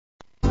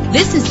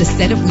This is the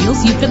set of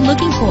wheels you've been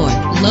looking for.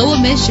 Low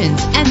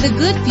emissions and the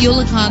good fuel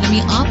economy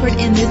offered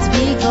in this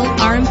vehicle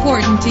are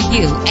important to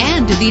you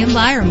and to the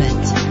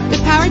environment.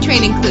 The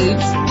powertrain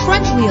includes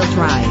front-wheel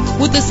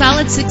drive with a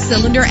solid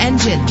 6-cylinder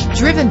engine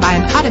driven by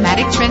an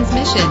automatic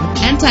transmission.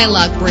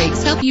 Anti-lock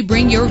brakes help you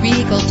bring your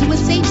vehicle to a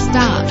safe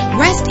stop.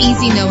 Rest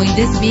easy knowing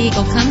this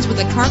vehicle comes with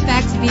a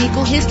Carfax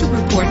Vehicle History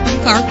Report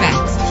from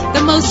Carfax,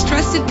 the most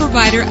trusted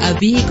provider of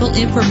vehicle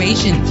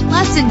information.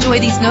 Plus, enjoy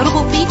these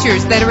notable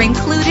features that are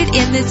included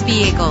in this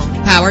vehicle: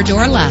 power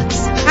door locks,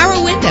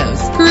 power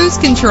windows, cruise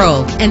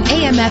control, an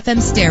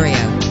AM/FM stereo,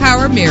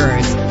 power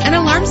mirrors, an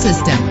alarm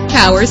system,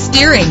 power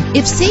steering.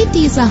 If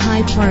safety is a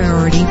high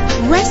priority,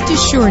 rest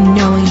assured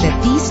knowing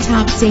that these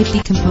top safety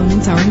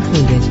components are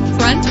included: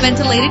 front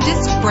ventilated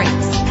disc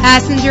brakes,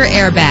 passenger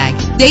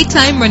airbag,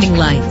 daytime running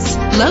lights,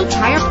 low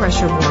tire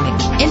pressure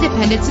warning,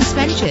 independent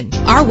suspension.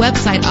 Our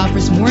website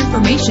offers more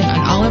information on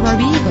all of our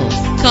vehicles.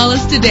 Call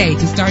us today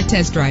to start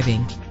test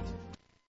driving.